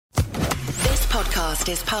podcast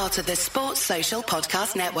is part of the Sports Social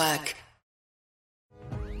Podcast Network.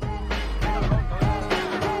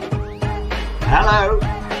 Hello,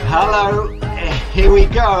 here we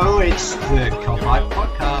go, it's the Cop-Eye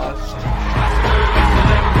Podcast.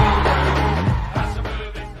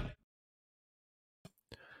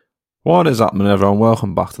 What is happening, everyone?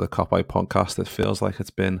 Welcome back to the Cop-Eye Podcast. It feels like it's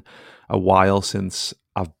been a while since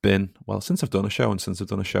I've done a show, and since I've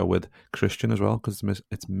done a show with Christian as well, because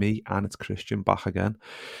it's me and it's Christian back again.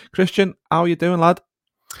 Christian, how are you doing, lad?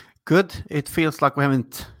 Good. It feels like we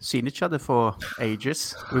haven't seen each other for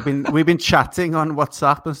ages. We've been chatting on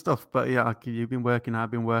WhatsApp and stuff, but yeah, you've been working,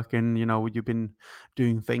 I've been working. You know, you've been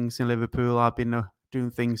doing things in Liverpool. I've been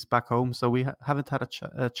doing things back home, so we haven't had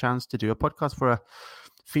a chance to do a podcast for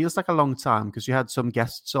feels like a long time, because you had some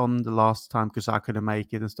guests on the last time because I couldn't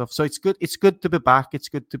make it and stuff. So it's good to be back. It's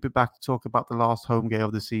good to be back to talk about the last home game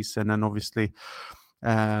of the season, and obviously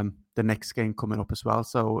the next game coming up as well.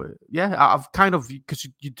 So yeah, I've kind of, because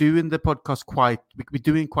you're doing the podcast we're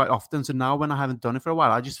doing quite often. So now when I haven't done it for a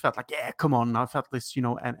while, I just felt like, yeah, come on. I felt this,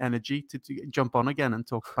 energy to jump on again and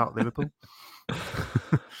talk about Liverpool.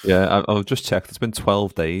 Yeah, I've just checked. It's been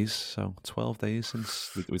 12 days. So 12 days since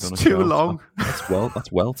we've done a show. Too long. So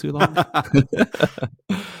that's well too long.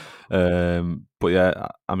 But yeah,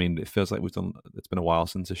 I mean, it feels like it's been a while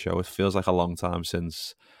since a show. It feels like a long time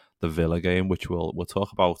since the Villa game, which we'll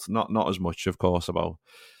talk about. Not as much, of course, about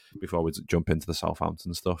before we jump into the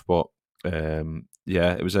Southampton stuff. But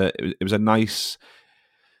yeah, it was a nice.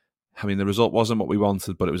 I mean, the result wasn't what we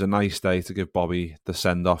wanted, but it was a nice day to give Bobby the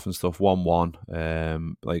send off and stuff.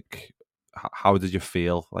 1-1. Like, how did you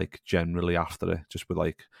feel, like, generally after it? Just with,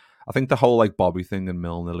 like, I think the whole, like, Bobby thing and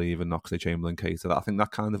Milner leaving, Oxlade-Chamberlain, Keita, I think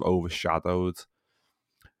that kind of overshadowed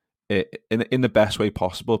it in the best way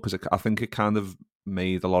possible, because I think it kind of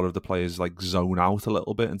made a lot of the players, like, zone out a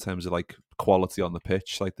little bit in terms of, like, quality on the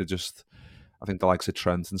pitch. Like, I think the likes of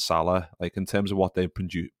Trent and Salah, like, in terms of what they've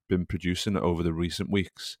been producing over the recent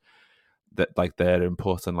weeks, that, like, their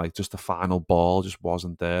input and, like, just the final ball just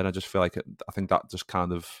wasn't there. I just feel like I think that just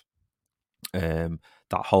kind of that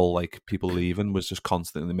whole, like, people leaving was just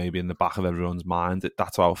constantly maybe in the back of everyone's mind.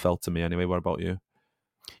 That's how it felt to me anyway. What about you?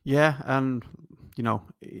 Yeah, and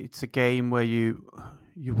it's a game where you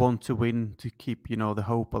want to win to keep the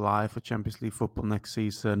hope alive for Champions League football next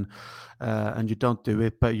season, and you don't do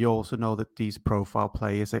it. But you also know that these profile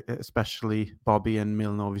players, especially Bobby and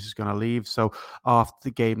Milner, obviously is going to leave. So after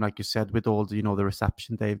the game, like you said, with all the the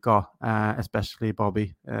reception they've got, especially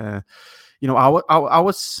Bobby, I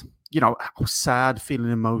was sad,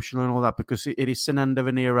 feeling emotional and all that, because it is an end of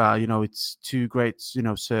an era. It's two great,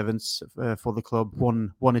 servants for the club.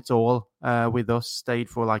 Won it all with us, stayed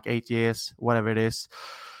for like 8 years, whatever it is.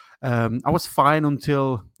 I was fine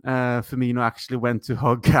until Firmino actually went to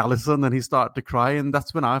hug Alisson and he started to cry. And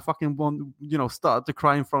that's when I fucking started to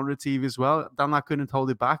cry in front of the TV as well. Then I couldn't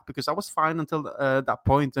hold it back, because I was fine until that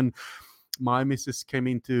point. And my missus came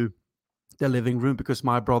into the living room because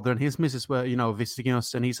my brother and his missus were, visiting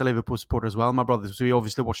us, and he's a Liverpool supporter as well. My brother, so we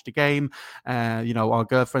obviously watched the game. Our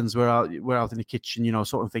girlfriends were out in the kitchen,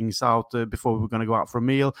 sorting things out before we were going to go out for a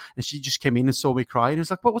meal. And she just came in and saw me crying. And was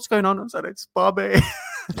like, "What's going on?" I said, "It's Bobby."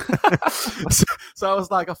 so I was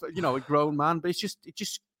like, a grown man, but it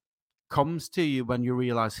just comes to you when you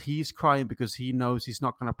realize he's crying because he knows he's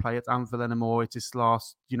not going to play at Anfield anymore. It's his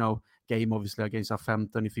last, game, obviously, against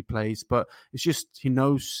Southampton if he plays. But it's just, he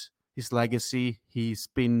knows his legacy. He's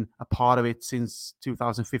been a part of it since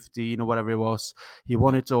 2015 or whatever it was. He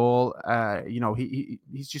won it all.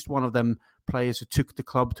 He's just one of them players who took the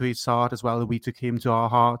club to his heart as well, and we took him to our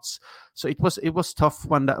hearts. So it was tough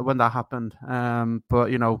when that happened. But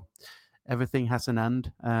everything has an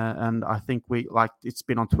end, and I think it's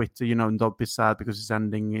been on Twitter. And don't be sad because it's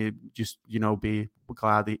ending. Just be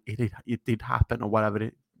glad it did happen or whatever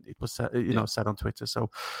it was said on Twitter. So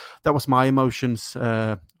that was my emotions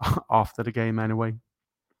after the game anyway.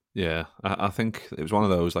 Yeah, I think it was one of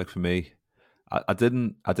those, like, for me, I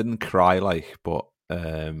didn't cry, like, but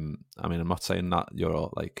I mean, I'm not saying that you're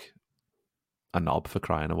like a knob for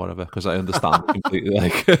crying or whatever, because I understand completely,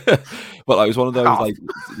 like, but it was one of those, like,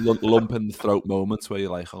 lump in the throat moments where you're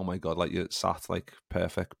like, oh my god, like, you're sat, like,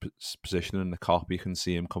 perfect position in the Kop, you can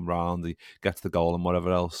see him come round, he gets the goal and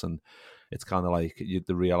whatever else, and it's kind of like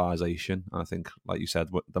the realization. And I think, like you said,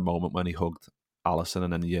 the moment when he hugged Alisson,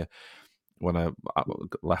 and then when I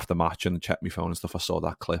left the match and checked my phone and stuff, I saw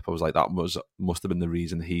that clip. I was like, must have been the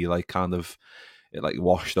reason he, like, kind of, it, like,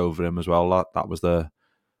 washed over him as well. That was the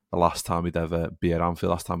last time he'd ever be at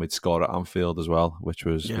Anfield, last time he'd score at Anfield as well, which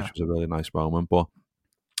was a really nice moment. But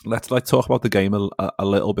let's talk about the game a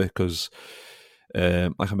little bit, because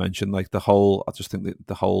like I mentioned, like I just think that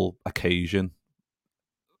the whole occasion,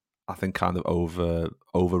 I think, kind of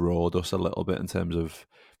overawed us a little bit in terms of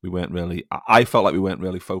we weren't really. I felt like we weren't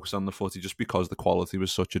really focused on the footy just because the quality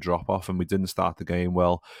was such a drop off, and we didn't start the game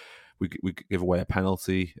well. We give away a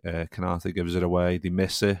penalty. Canate gives it away. They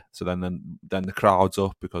miss it. So then the crowd's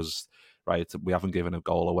up because we haven't given a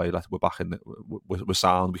goal away. We're back in. We're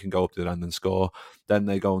sound. We can go up to the end and score. Then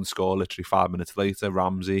they go and score literally 5 minutes later.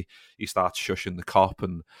 Ramsey, he starts shushing the cop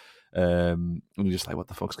and you're just like, what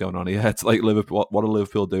the fuck's going on here? It's like Liverpool. What are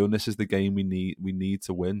Liverpool doing? This is the game we need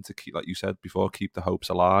to win to keep, like you said before, keep the hopes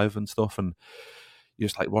alive and stuff. And you're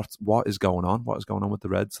just like, what is going on? What is going on with the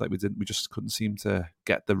Reds? Like we just couldn't seem to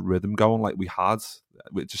get the rhythm going like we had.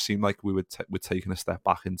 It just seemed like we're taking a step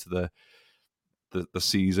back into the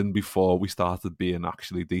season before we started being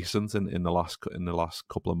actually decent in the last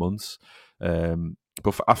couple of months.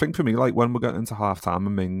 But I think for me, like when we're getting into half time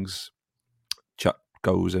and Mings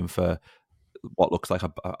goes in for what looks like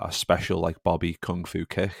a special like Bobby Kung Fu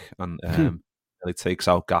kick and really takes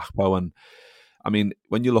out Gakpo. And I mean,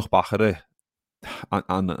 when you look back at it,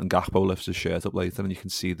 and Gakpo lifts his shirt up later and you can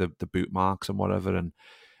see the boot marks and whatever, and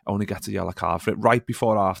only gets a yellow card for it right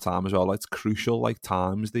before half time as well. Like, it's crucial like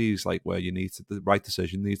times these, like where the right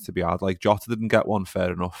decision needs to be had. Like Jota didn't get one,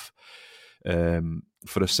 fair enough,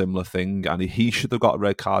 for a similar thing, and he should have got a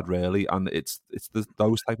red card really. And it's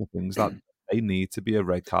those type of things that they need to be a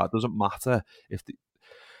red card. It doesn't matter if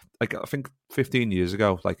like I think 15 years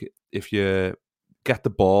ago, like if you get the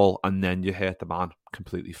ball and then you hit the man,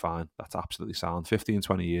 completely fine. That's absolutely sound. 15,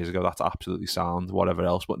 20 years ago, that's absolutely sound, whatever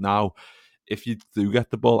else. But now, if you do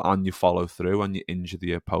get the ball and you follow through and you injure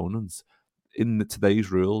the opponent, in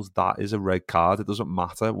today's rules, that is a red card. It doesn't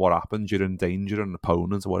matter what happens. You're in danger an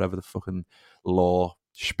opponent or whatever the fucking law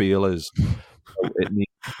spiel is. So it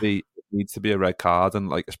needs to be a red card. And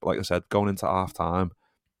like I said, going into half time,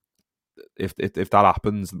 if that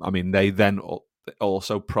happens, I mean, they then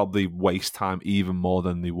also probably waste time even more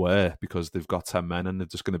than they were because they've got 10 men and they're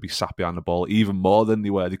just going to be sat behind the ball even more than they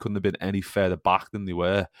were. They couldn't have been any further back than they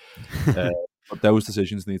were. But those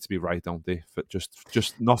decisions need to be right, don't they? For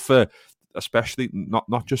just not for, especially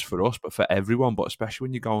not just for us, but for everyone. But especially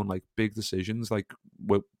when you're going like big decisions, like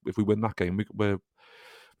if we win that game, we've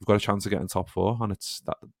got a chance of getting top four, and it's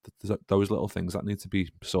those little things that need to be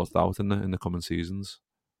sorted out in the coming seasons.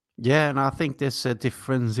 Yeah, and I think there's a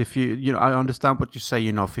difference if I understand what you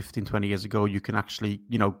say, 15, 20 years ago, you can actually,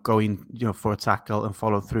 go in, for a tackle and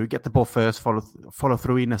follow through, get the ball first, follow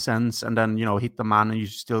through in a sense, and then, hit the man and you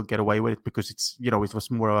still get away with it because it's, it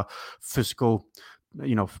was more a physical,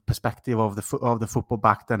 perspective of the football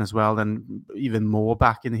back then as well, and even more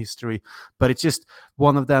back in history. But it's just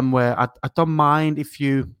one of them where I don't mind if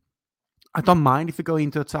you go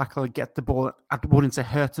into a tackle and get the ball. I wouldn't say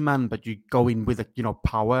hurt a man, but you go in with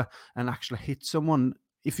power and actually hit someone.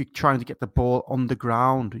 If you're trying to get the ball on the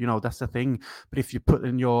ground, that's the thing. But if you put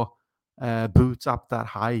in your boots up that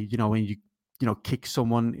high, and you kick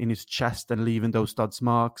someone in his chest and leaving those studs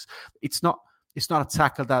marks, it's not a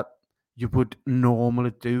tackle that you would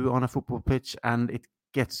normally do on a football pitch, and it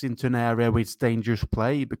gets into an area where it's dangerous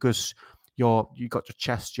play because you got your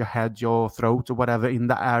chest, your head, your throat, or whatever in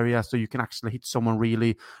that area, so you can actually hit someone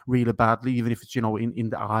really, really badly, even if it's in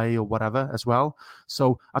the eye or whatever as well.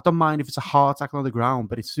 So I don't mind if it's a hard tackle on the ground,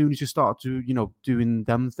 but as soon as you start to doing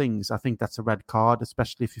them things, I think that's a red card,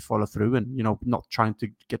 especially if you follow through and not trying to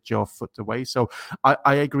get your foot away. So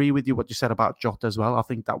I agree with you what you said about Jota as well. I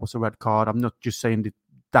think that was a red card. I'm not just saying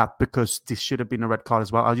that because this should have been a red card as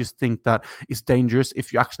well. I just think that it's dangerous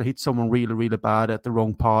if you actually hit someone really, really bad at the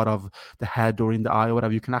wrong part of the head or in the eye or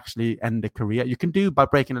whatever. You can actually end the career. You can do by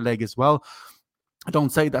breaking a leg as well. I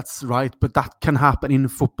don't say that's right, but that can happen in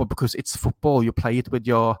football because it's football. You play it with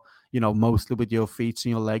your, mostly with your feet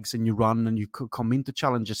and your legs, and you run and you come into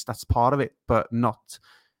challenges. That's part of it, but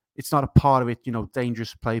it's not a part of it,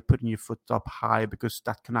 dangerous play, putting your foot up high, because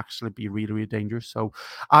that can actually be really, really dangerous. So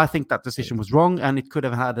I think that decision was wrong, and it could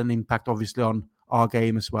have had an impact, obviously, on our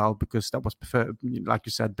game as well, because that was, like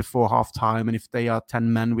you said, before half time. And if they are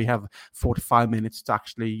 10 men, we have 45 minutes to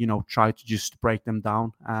actually, try to just break them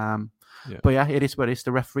down. But yeah, it is what it is.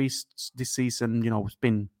 The referees this season, has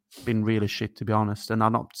been really shit, to be honest. And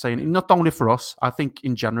I'm not saying, not only for us, I think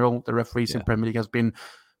in general, the referees in Premier League has been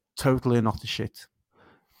totally not the shit.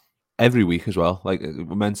 Every week as well. Like,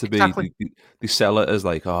 we're meant to be, exactly. they sell it as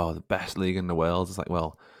like, oh, the best league in the world. It's like,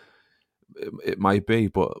 well, it might be,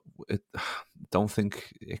 but don't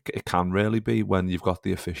think it can really be when you've got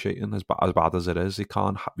the officiating as bad as it is. We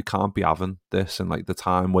can't be having this and like the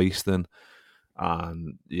time wasting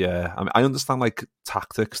And yeah, I mean, I understand like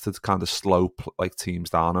tactics to kind of slow like teams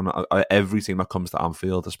down, and every team that comes to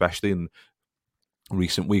Anfield, especially in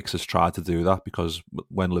recent weeks, has tried to do that, because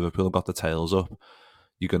when Liverpool got the tails up,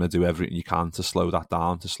 you're going to do everything you can to slow that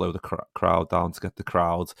down, to slow the crowd down, to get the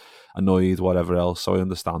crowd annoyed, whatever else. So I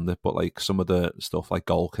understand it, but like some of the stuff like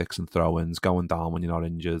goal kicks and throw-ins, going down when you're not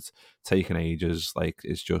injured, taking ages, like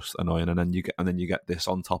it's just annoying. And then you get this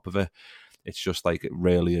on top of it. It's just like, it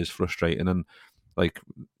really is frustrating. And like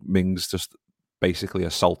Mings just basically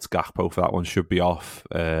assaults Gakpo for that one, should be off.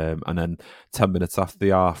 And then 10 minutes after the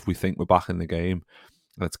half, we think we're back in the game,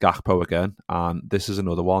 and it's Gakpo again. And this is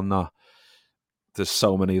another one that there's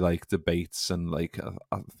so many like debates, and like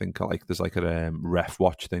I think like there's like a ref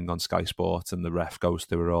watch thing on Sky Sports, and the ref goes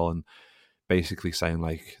through it all and basically saying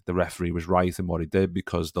like the referee was right in what he did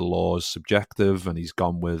because the law is subjective, and he's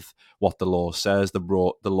gone with what the law says. The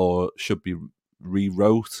law should be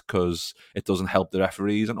rewrote because it doesn't help the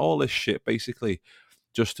referees, and all this shit basically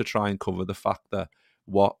just to try and cover the fact that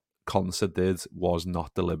what Konsa did was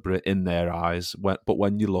not deliberate in their eyes. But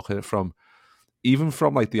when you look at it even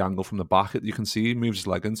from like the angle from the back, you can see he moves his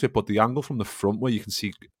leg into it, but the angle from the front where you can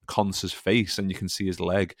see Konsa's face and you can see his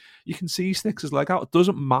leg, you can see he sticks his leg out. It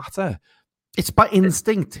doesn't matter. It's by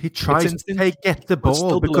instinct. He tries to get the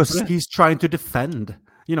ball because he's trying to defend.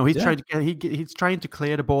 You know, he's trying to he's trying to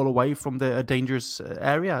clear the ball away from the dangerous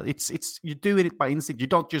area. It's you're doing it by instinct. You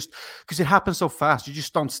don't just, because it happens so fast. You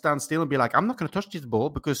just don't stand still and be like, I'm not going to touch this ball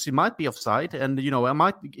because he might be offside, and you know,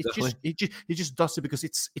 he just does it because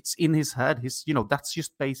it's in his head. That's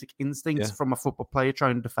just basic instincts from a football player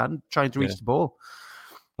trying to defend, trying to reach the ball.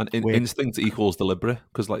 And instinct equals deliberate,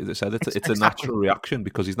 because like I said, it's a natural reaction,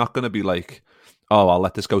 because he's not going to be like, oh, I'll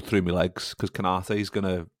let this go through my legs, because Konate's going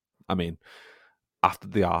to, I mean, after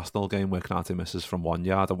the Arsenal game where Konate misses from 1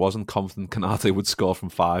 yard, I wasn't confident Konate would score from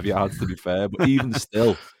 5 yards, to be fair. But even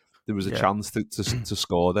still, there was a chance to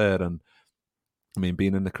score there. And I mean,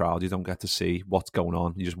 being in the crowd, you don't get to see what's going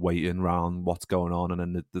on. You're just waiting around what's going on, and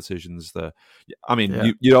then the decisions that, I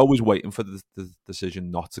mean, you're always waiting for the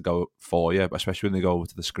decision not to go for you, especially when they go over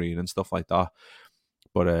to the screen and stuff like that.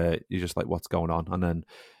 But you're just like, what's going on? And then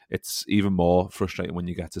it's even more frustrating when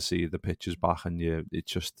you get to see the pictures back, and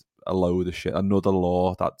it's just a load of shit. Another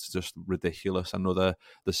law that's just ridiculous. Another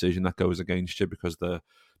decision that goes against you because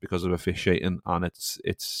of officiating, and it's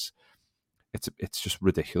just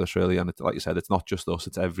ridiculous, really. And like you said, it's not just us;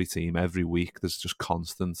 it's every team, every week. There's just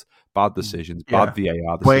constant bad decisions, bad VAR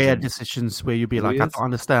decisions, weird decisions where you'd be like, I don't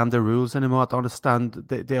understand the rules anymore. I don't understand.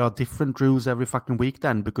 There are different rules every fucking week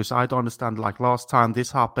then, because I don't understand. Like last time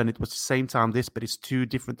this happened, it was the same time this, but it's two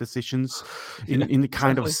different decisions in the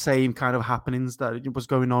kind of same kind of happenings that it was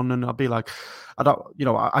going on. And I'll be like,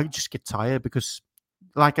 I just get tired, because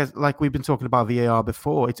like we've been talking about VAR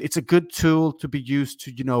before, it's a good tool to be used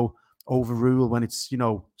to, overrule when it's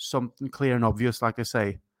something clear and obvious, like I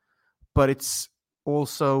say, but it's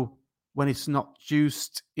also when it's not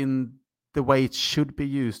used in the way it should be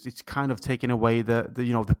used, it's kind of taking away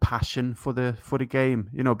the passion for the game,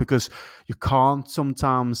 because you can't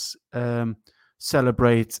sometimes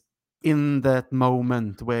celebrate in that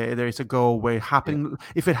moment where there is a goal, where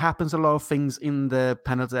if it happens a lot of things in the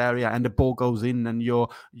penalty area and the ball goes in and you're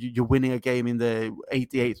winning a game in the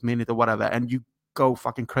 88th minute or whatever, and you go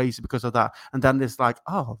fucking crazy because of that, and then there's like,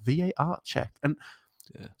 oh, VAR check, and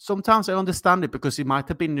sometimes I understand it because it might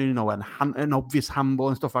have been an obvious handball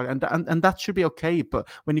and stuff like that, and that should be okay. But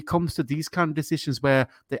when it comes to these kind of decisions where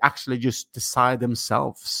they actually just decide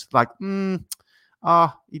themselves, like fucking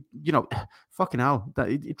hell, that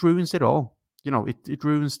it ruins it all. It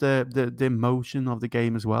ruins the emotion of the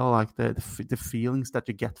game as well, like the feelings that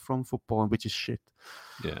you get from football, which is shit.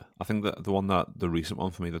 Yeah, I think that the recent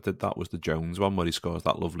one for me that did that was the Jones one, where he scores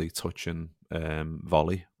that lovely touching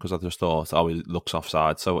volley, because I just thought, he looks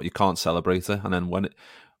offside, so you can't celebrate it. And then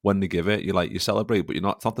when they give it, you celebrate, but it's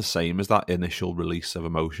not the same as that initial release of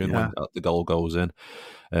emotion when the goal goes in.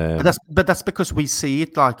 But that's because we see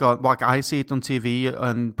it like I see it on TV,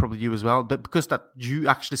 and probably you as well. But because that you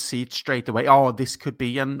actually see it straight away. Oh, this could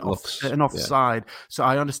be an offside. Yeah. So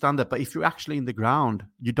I understand that. But if you're actually in the ground,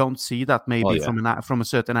 you don't see that from a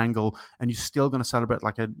certain angle, and you're still going to celebrate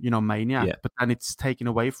like a maniac. Yeah. But then it's taken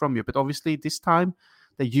away from you. But obviously this time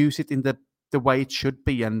they use it in the way it should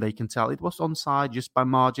be, and they can tell it was onside just by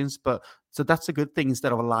margins. But so that's a good thing,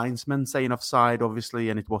 instead of a linesman saying offside, obviously,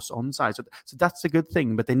 and it was onside. So that's a good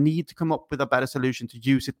thing. But they need to come up with a better solution to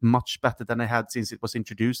use it much better than they had since it was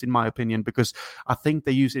introduced, in my opinion, because I think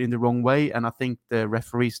they use it in the wrong way, and I think the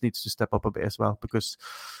referees needs to step up a bit as well, because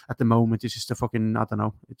at the moment it's just a fucking, I don't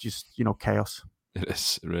know, it's just chaos. It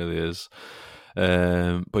is. It really is.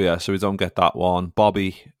 But yeah, so we don't get that one.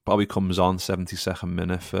 Bobby comes on 72nd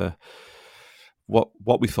minute for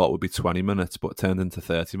what we thought would be 20 minutes, but turned into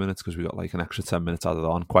 30 minutes because we got like an extra 10 minutes added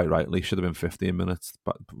on. Quite rightly, should have been 15 minutes,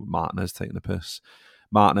 but Martinez taking the piss.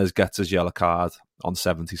 Martinez gets his yellow card on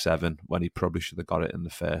 77 when he probably should have got it in the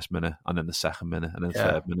first minute, and then the second minute, and then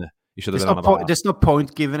third minute. He should have been on about. There's no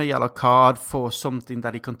point giving a yellow card for something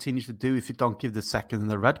that he continues to do if you don't give the second and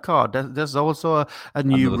the red card. There's also a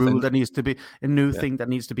new rule that needs to be a new thing that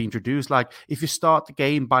needs to be introduced. Like if you start the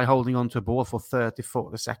game by holding onto a ball for 30,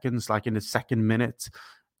 40 seconds, like in the second minute,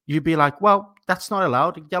 you'd be like, well, that's not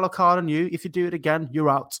allowed. Yellow card on you. If you do it again, you're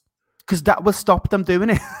out. Because that will stop them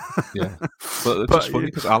doing it. Yeah, but it's just funny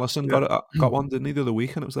because Alisson got one, didn't he, the other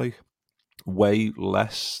week, and it was like way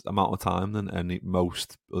less amount of time than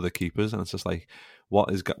most other keepers, and it's just like,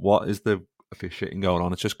 what is the officiating going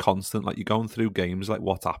on? It's just constant. Like you're going through games, like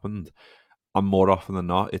what's happened, and more often than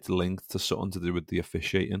not, it's linked to something to do with the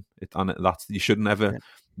officiating. You should never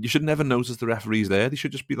notice the referee's there. They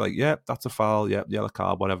should just be like, yeah, that's a foul, yeah, yellow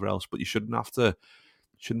card, whatever else. But you shouldn't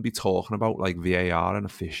be talking about like VAR and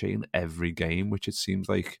officiating every game, which it seems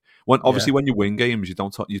like when you win games, you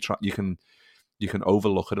don't talk, you can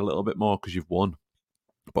overlook it a little bit more because you've won.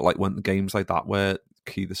 But like when games like that where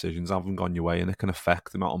key decisions haven't gone your way and it can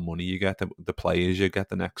affect the amount of money you get, the players you get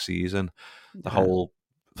the next season, the whole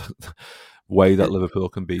way that Liverpool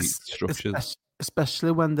can be structured.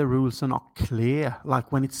 Especially when the rules are not clear.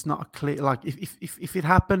 Like when it's not clear, like if it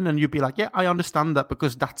happened and you'd be like, yeah, I understand that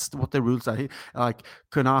because that's what the rules are. Like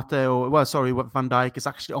Konate Van Dijk is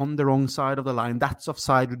actually on the wrong side of the line. That's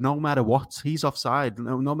offside no matter what. He's offside.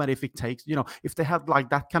 No matter if it takes, if they have like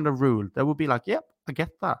that kind of rule, they would be like, yep, I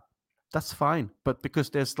get that. That's fine. But because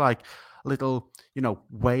there's like little,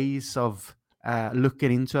 ways of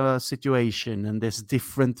looking into a situation, and there's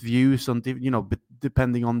different views on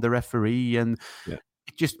depending on the referee, and it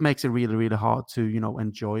just makes it really, really hard to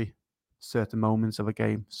enjoy certain moments of a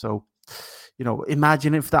game. So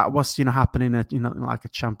imagine if that was happening at like a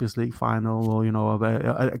Champions League final, or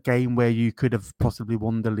a game where you could have possibly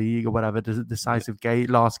won the league or whatever, the decisive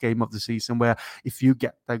last game of the season, where if you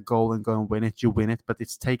get that goal and go and win it, you win it, but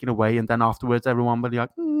it's taken away, and then afterwards everyone will be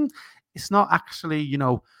like, it's not actually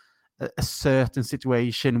a certain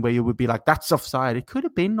situation where you would be like, that's offside. It could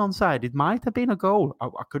have been onside. It might have been a goal. I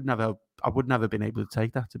would never been able to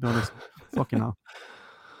take that, to be honest. Fucking hell.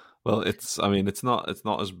 Well, it's not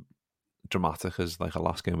as dramatic as like a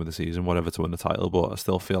last game of the season, whatever, to win the title, but I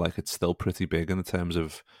still feel like it's still pretty big in the terms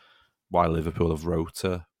of why Liverpool have wrote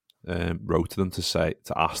to them to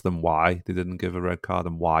ask them why they didn't give a red card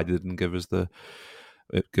and why they didn't give us the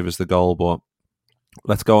goal. But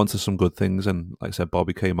let's go on to some good things. And like I said,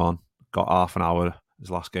 Bobby came on, got half an hour,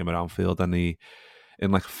 his last game at Anfield, and he,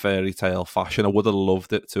 in like fairy tale fashion, I would have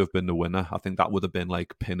loved it to have been the winner. I think that would have been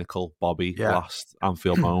like pinnacle Bobby last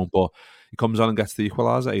Anfield moment. But he comes on and gets the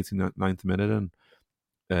equaliser, 89th minute,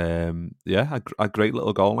 and a great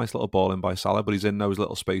little goal, nice little ball in by Salah. But he's in those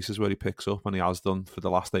little spaces where he picks up, and he has done for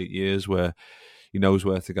the last 8 years, where he knows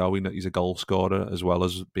where to go. He's a goal scorer as well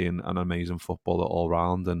as being an amazing footballer all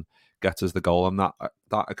round, and gets us the goal. And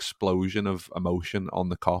that explosion of emotion on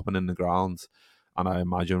the Kop and in the ground, and I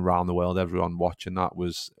imagine around the world, everyone watching that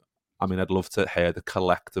was, I'd love to hear the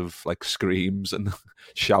collective like screams and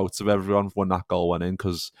shouts of everyone when that goal went in,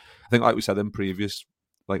 because I think, like we said in previous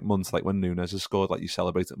like months, like when Nunes has scored, like you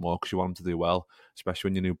celebrate it more because you want him to do well, especially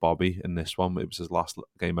when you knew Bobby in this one, it was his last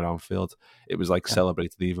game at Anfield. It was like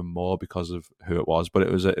celebrated even more because of who it was, but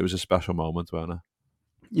it was a special moment, wasn't it?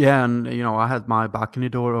 Yeah, and I had my balcony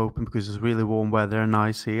door open because it's really warm weather and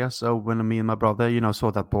nice here. So when me and my brother, saw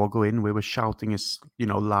that ball go in, we were shouting as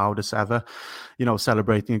loud as ever,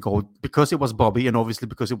 celebrating a goal because it was Bobby, and obviously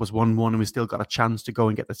because it was 1-1, and we still got a chance to go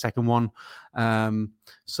and get the second one.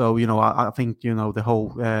 So I think the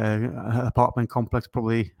whole apartment complex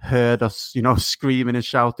probably heard us, screaming and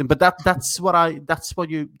shouting. But that's what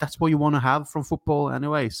you want to have from football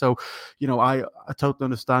anyway. So I totally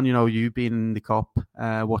understand. You being in the Kop.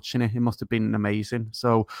 Watching it must have been amazing.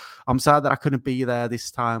 So I'm sad that I couldn't be there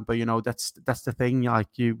this time, but that's the thing. Like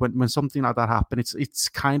when something like that happens, it's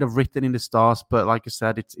kind of written in the stars. But like I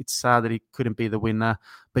said, it's sad that he couldn't be the winner.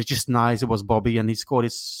 But it's just nice. It was Bobby, and he scored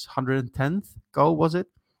his 110th goal, was it,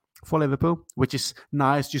 for Liverpool? Which is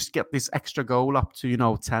nice. Just get this extra goal up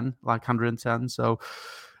to 10, like 110. So.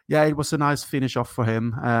 Yeah, it was a nice finish off for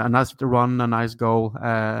him. A nice run, a nice goal,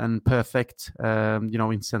 and perfect,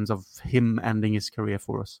 in sense of him ending his career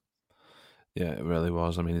for us. Yeah, it really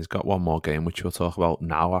was. He's got one more game, which we'll talk about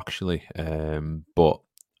now, actually. But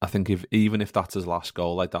I think even if that's his last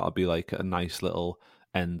goal, like that'll be like a nice little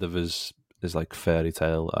end of his like fairy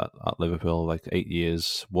tale at Liverpool. Like 8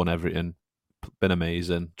 years, won everything, been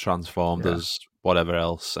amazing, transformed us, whatever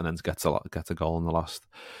else, and then gets a goal in the last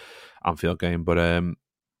Anfield game. But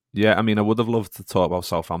yeah, I mean, I would have loved to talk about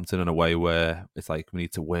Southampton in a way where it's like we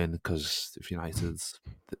need to win because if United's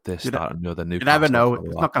this, that, and the other, you never know.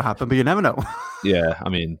 It's not going to happen, but you never know. Yeah, I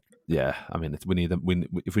mean, if we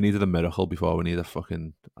needed a miracle before, we need a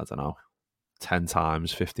fucking, I don't know, 10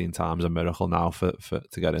 times, 15 times a miracle now for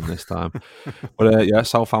to get in this time. But yeah,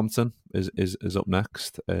 Southampton is up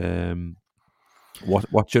next. What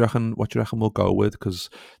do you reckon? What do you reckon we'll go with? Because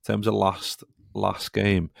in terms of last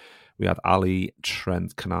game, we had Ali,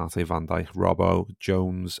 Trent, Kanate, Van Dijk, Robbo,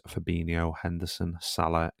 Jones, Fabinho, Henderson,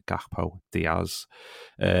 Salah, Gakpo, Diaz.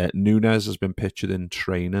 Nunes has been pictured in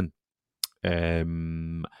training.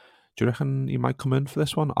 Do you reckon he might come in for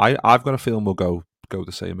this one? I've got a feeling we'll go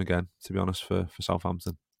the same again, to be honest, for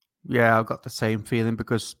Southampton. Yeah, I've got the same feeling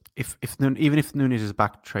because even if Nunes is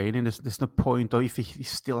back training, there's no point. Or if he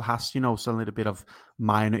still has, some little bit of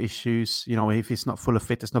minor issues, if he's not fully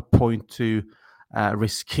fit, there's no point to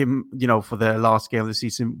risk him, for the last game of the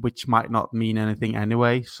season, which might not mean anything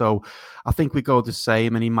anyway. So I think we go the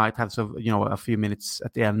same, and he might have a few minutes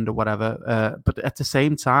at the end or whatever. But at the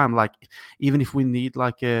same time, like even if we need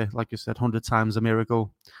like you said, 100 times a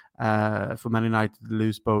miracle for Man United to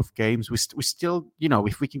lose both games, we still,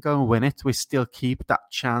 if we can go and win it, we still keep that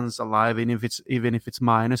chance alive, even if it's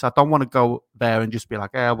minus. I don't want to go there and just be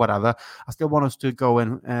like, whatever. I still want us to go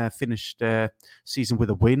and finish the season with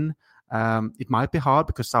a win. It might be hard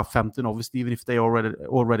because Southampton, obviously, even if they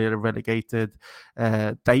already relegated,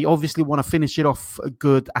 they obviously want to finish it off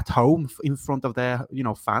good at home in front of their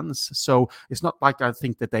fans. So it's not like I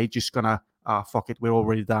think that they just gonna fuck it, we're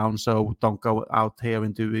already down, so don't go out here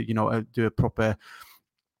and do do a proper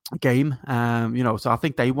game. So I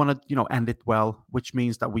think they want to end it well, which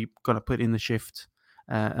means that we're gonna put in the shift.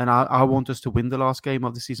 And I want us to win the last game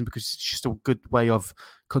of the season because it's just a good way of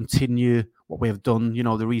continue what we have done,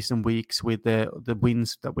 the recent weeks with the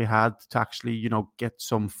wins that we had to actually, get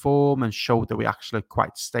some form and show that we're actually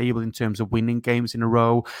quite stable in terms of winning games in a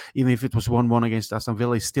row. Even if it was 1-1 against Aston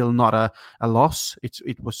Villa, it's still not a loss.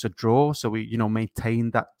 It was a draw. So we,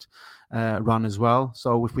 maintained that run as well.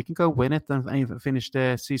 So if we can go win it and finish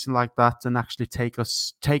the season like that and actually take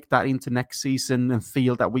that into next season and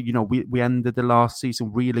feel that we ended the last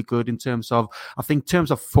season really good in terms of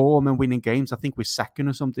form and winning games. I think we're second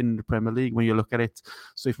or something in the Premier League when you look at it.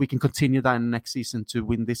 So if we can continue that in the next season to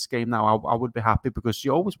win this game now, I would be happy because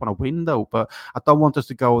you always want to win though, but I don't want us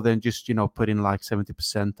to go there and just, put in like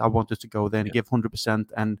 70%. I want us to go there and give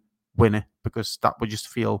 100% and win it because that would just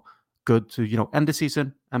feel good to end the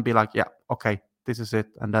season and be like, yeah, okay, this is it,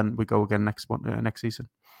 and then we go again next season.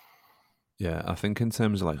 Yeah, I think in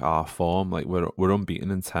terms of like our form, like we're unbeaten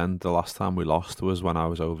in 10. The last time we lost was when I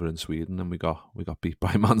was over in Sweden and we got beat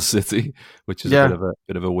by Man City, which is a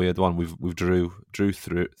bit of a weird one. We've drew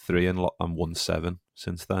 3 and won 7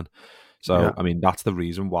 since then. So I mean that's the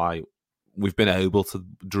reason why we've been able to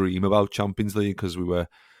dream about Champions League, because we were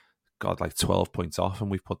like 12 points off and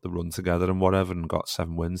we've put the run together and whatever and got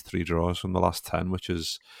 7 wins, 3 draws from the last 10, which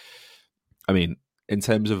is, I mean, in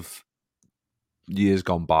terms of years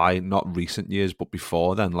gone by, not recent years, but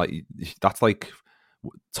before then, like that's like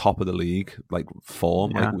top of the league, like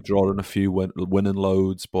form. Like we're drawing a few, winning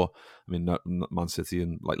loads, but I mean, Man City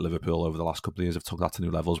and like Liverpool over the last couple of years have took that to new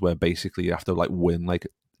levels where basically you have to like win like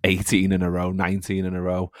 18 in a row, 19 in a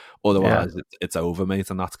row, otherwise it's over, mate.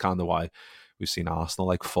 And that's kind of why we've seen Arsenal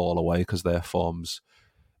like fall away, because their form's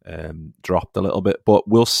dropped a little bit. But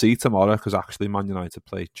we'll see tomorrow, because actually Man United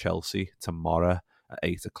play Chelsea tomorrow at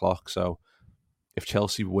 8 o'clock. So if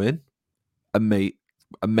Chelsea win,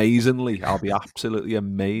 amazingly, I'll be absolutely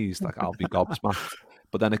amazed. Like I'll be gobsmacked.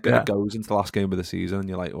 But then it goes into the last game of the season, and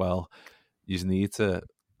you're like, well, you need to.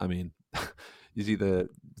 I mean, you either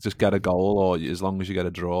just get a goal, or as long as you get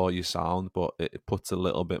a draw, you sound. But it puts a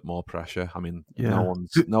little bit more pressure. I mean, no.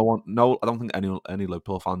 I don't think any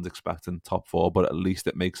Liverpool fans expecting top 4, but at least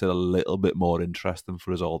it makes it a little bit more interesting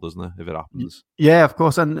for us all, doesn't it? If it happens. Yeah, of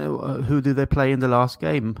course. And who do they play in the last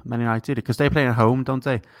game? Man United, because they play at home, don't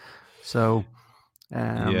they? So.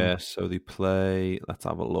 So they play. Let's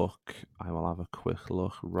have a look. I will have a quick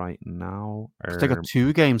look right now. They got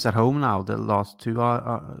 2 games at home now. The last 2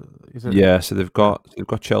 is it? Yeah, so they've got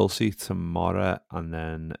Chelsea tomorrow, and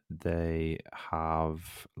then they have.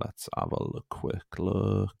 Let's have a quick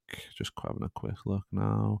look. Just having a quick look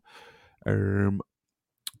now. I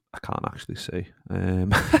can't actually see.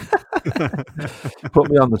 Put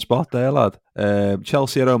me on the spot there, lad.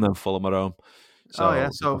 Chelsea at home, then Fulham at home. So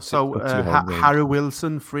Harry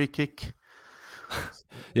Wilson free kick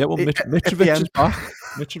Yeah, well, At the Mitrovic is end. back.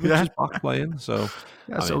 Mitrovic Yeah. is back playing, so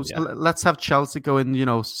Yeah, I mean, so let's have Chelsea go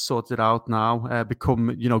and sort it out now.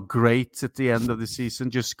 Become great at the end of the season.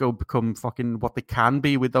 Just go become fucking what they can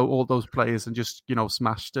be with all those players, and just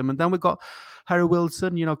smash them. And then we got Harry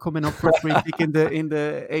Wilson, coming up for a free kick in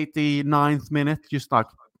the 89th minute, just like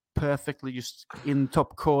perfectly, just in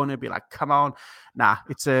top corner. Be like, come on, nah.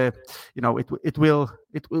 It's it will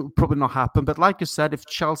probably not happen. But like you said, if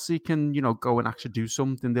Chelsea can go and actually do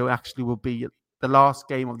something, they actually will be. The last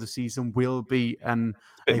game of the season will be it's a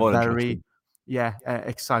bit a more very interesting.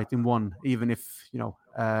 exciting one. Even if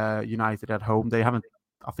United at home, they haven't.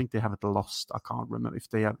 I think they haven't lost. I can't remember if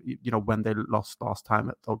they have. When they lost last time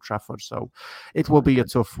at Old Trafford. So it will be a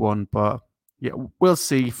tough one. But yeah, we'll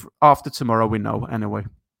see. After tomorrow, we know anyway.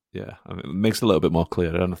 Yeah, I mean, it makes it a little bit more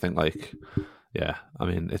clear. And I think, yeah, I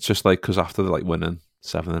mean, it's just like because after winning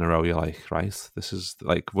 7 in a row, you're like, right, this is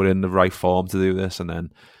like we're in the right form to do this, and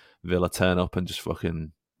then Villa turn up and just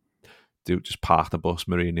fucking just park the bus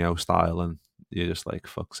Mourinho style, and you're just like,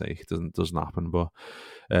 fuck's sake, it doesn't happen. But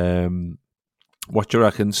what do you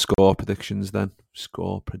reckon? Score predictions then?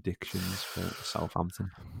 Score predictions for Southampton.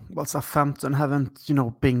 Well, Southampton haven't,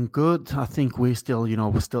 been good. I think we're still,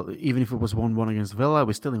 even if it was 1-1 against Villa,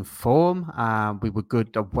 we're still in form. We were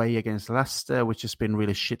good away against Leicester, which has been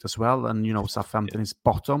really shit as well. And, Southampton is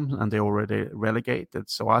bottom and they're already relegated.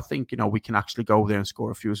 So I think, we can actually go there and score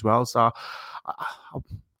a few as well. So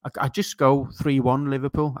I just go 3-1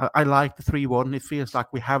 Liverpool. I like the 3-1. It feels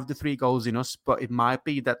like we have the 3 goals in us, but it might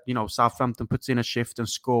be that, Southampton puts in a shift and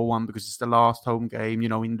score one because it's the last home game,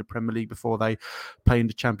 in the Premier League before they play in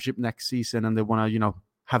the Championship next season, and they want to,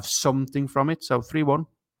 have something from it. So 3-1.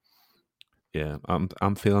 Yeah,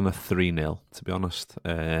 I'm feeling a 3-0, to be honest.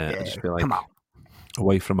 I just feel like come on.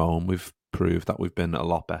 Away from home, we've proved that we've been a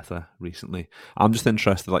lot better recently. I'm just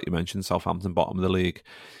interested, like you mentioned, Southampton bottom of the league.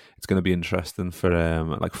 It's going to be interesting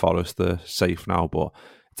for Forest are safe now, but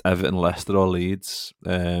it's Everton, Leicester or Leeds.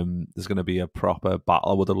 There's going to be a proper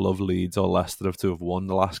battle. I would have loved Leeds or Leicester to have won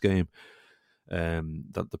the last game.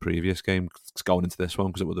 The previous game, it's going into this one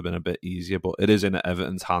because it would have been a bit easier, but it is in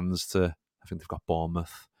Everton's hands I think they've got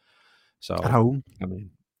Bournemouth. So At home. I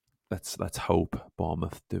mean, let's hope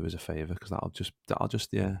Bournemouth do us a favour, because that'll just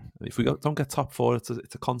if we don't get top 4, it's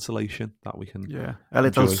a consolation that we can a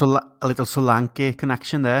little Solanke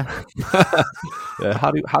connection there. Yeah,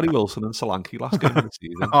 Harry Wilson and Solanke last game of the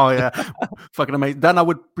season. Oh yeah, fucking amazing. Then I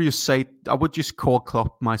would just call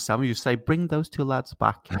Klopp myself. You say, bring those 2 lads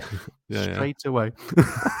back straight away.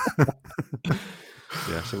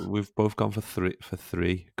 Yeah, so we've both gone for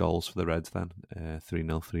three goals for the Reds then, 3-0,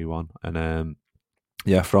 3-1, and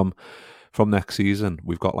from next season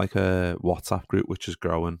we've got like a WhatsApp group which is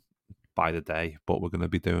growing by the day, but we're going to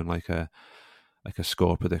be doing like a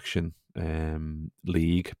score prediction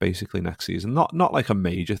league basically next season. Not like a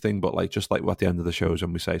major thing, but just like at the end of the shows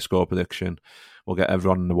when we say score prediction, we'll get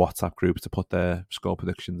everyone in the WhatsApp group to put their score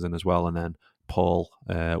predictions in as well, and then Paul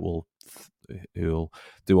who'll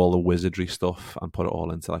do all the wizardry stuff and put it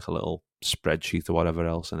all into like a little spreadsheet or whatever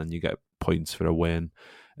else, and then you get points for a win,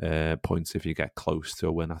 points if you get close to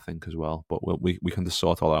a win, I think, as well. But we can just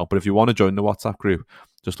sort all out. But if you want to join the WhatsApp group,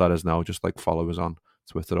 just let us know. Just follow us on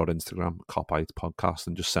Twitter or Instagram, Copite Podcast,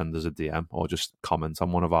 and just send us a DM or just comment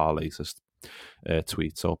on one of our latest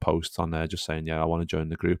tweets or posts on there, just saying, I want to join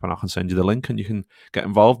the group, and I can send you the link and you can get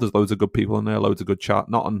involved. There's loads of good people in there, loads of good chat,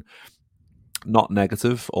 not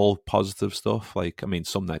negative, all positive stuff.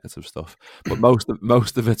 Some negative stuff, but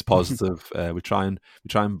most of it's positive. We try and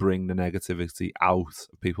bring the negativity out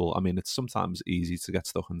of people. I mean, it's sometimes easy to get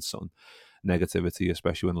stuck in some negativity,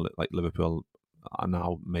 especially when Liverpool are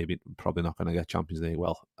now probably not going to get Champions League.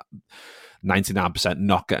 Well, 99%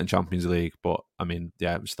 not getting Champions League, but I mean,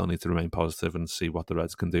 we still need to remain positive and see what the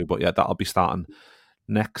Reds can do. But that'll be starting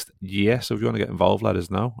next year. So if you want to get involved, let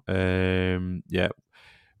us know.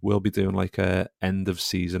 We'll be doing like a end of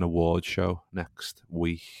season award show next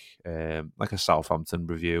week, like a Southampton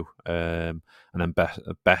review, and then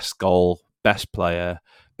best goal, best player,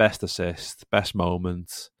 best assist, best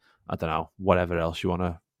moment. I don't know, whatever else you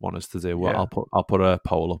want us to do. Well, I'll put a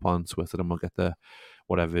poll up on Twitter, and we'll get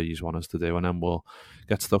whatever you want us to do, and then we'll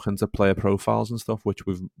get stuck into player profiles and stuff, which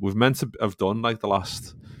we've meant to have done like the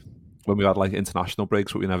last. When we had like international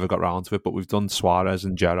breaks, but we never got round to it. But we've done Suarez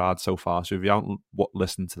and Gerrard so far. So if you haven't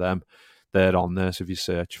listened to them, they're on there. So if you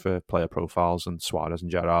search for player profiles and Suarez and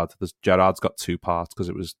Gerrard, Gerrard's got 2 parts because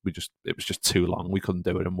it was just too long. We couldn't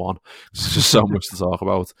do it in one. There's just so much to talk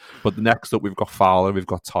about. But the next up, we've got Fowler, we've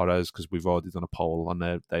got Torres, because we've already done a poll and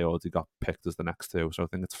they already got picked as the next 2. So I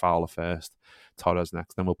think it's Fowler first, Torres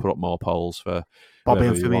next. Then we'll put up more polls for Bobby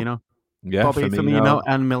and Firmino. Yeah, Bobby, Firmino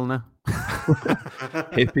and Milner.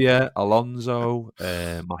 Hippier, Alonso,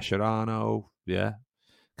 Mascherano, yeah,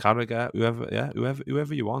 Carragher,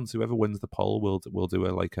 whoever you want, whoever wins the poll, we'll do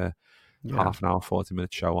a half an hour,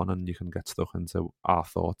 40-minute show on, and you can get stuck into our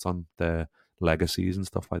thoughts on their legacies and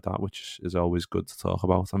stuff like that, which is always good to talk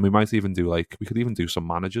about. And we might even do we could even do some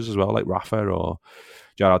managers as well, like Rafa or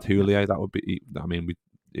Gerard Houllier. That would be, I mean,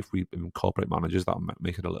 if we incorporate managers, that would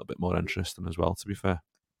make it a little bit more interesting as well, to be fair.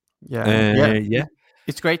 Yeah.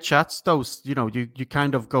 It's great chats. Those, you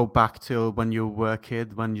kind of go back to when you were a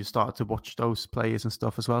kid, when you started to watch those players and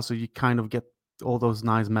stuff as well. So you kind of get all those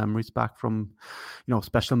nice memories back from,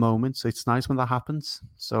 special moments. So it's nice when that happens.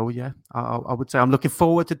 So yeah, I would say I'm looking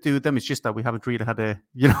forward to do them. It's just that we haven't really had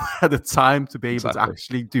had the time to be able to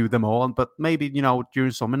actually do them all. But maybe,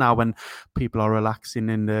 during summer now, when people are relaxing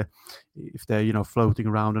if they're, floating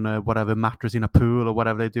around on a whatever mattress in a pool or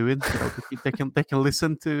whatever they're doing, they can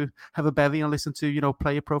listen to, have a bevy and listen to,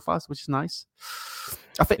 player profiles, which is nice.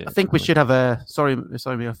 I think we should have I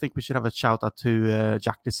think we should have a shout out to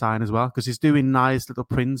Jack Design as well, because he's doing nice little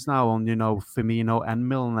prints now on, Firmino and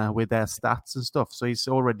Milner with their stats and stuff. So he's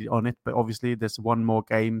already on it, but obviously there's one more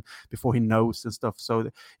game before he knows and stuff. So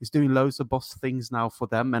he's doing loads of boss things now for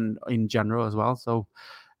them and in general as well. So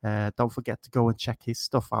don't forget to go and check his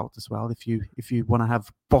stuff out as well if you want to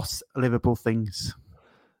have boss Liverpool things.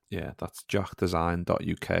 Yeah, that's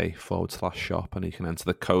jackdesign.uk/shop, and you can enter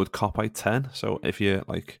the code COPI10. So if you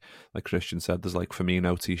like Christian said, there's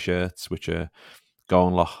Firmino t-shirts which are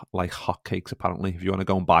going like hotcakes apparently. If you want to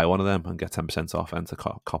go and buy one of them and get 10% off, enter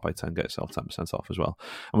COPI10, get yourself 10% off as well.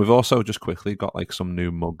 And we've also just quickly got some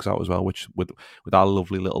new mugs out as well, which with our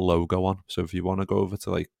lovely little logo on. So if you want to go over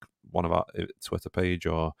to one of our Twitter page,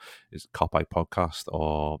 or is Copy Podcast,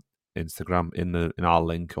 or Instagram, in our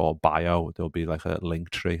link or bio, there'll be a link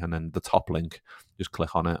tree, and then the top link, just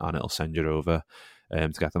click on it and it'll send you over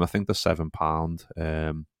to get them. I think they're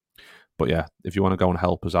 £7. But yeah, if you want to go and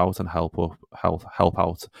help us out and help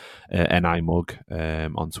out NI Mug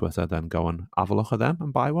on Twitter, then go and have a look at them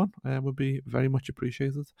and buy one. Would be very much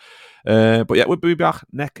appreciated. But yeah, we'll be back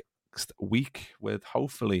next week with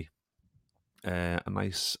hopefully a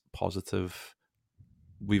nice positive.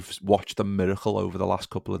 We've watched a miracle over the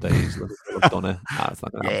last couple of days. We've done it. It's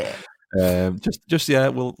not gonna happen.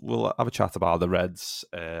 We'll have a chat about the Reds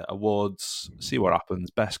awards, see what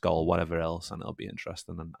happens, best goal, whatever else, and it'll be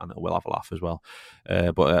interesting, and we'll have a laugh as well.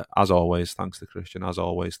 But as always, thanks to Christian. As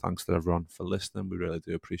always, thanks to everyone for listening. We really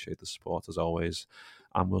do appreciate the support as always,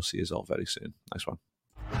 and we'll see you all very soon. Nice one.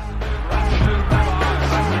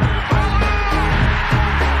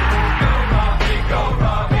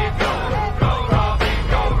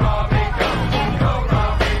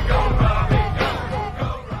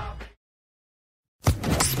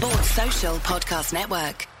 Sports Social Podcast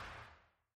Network.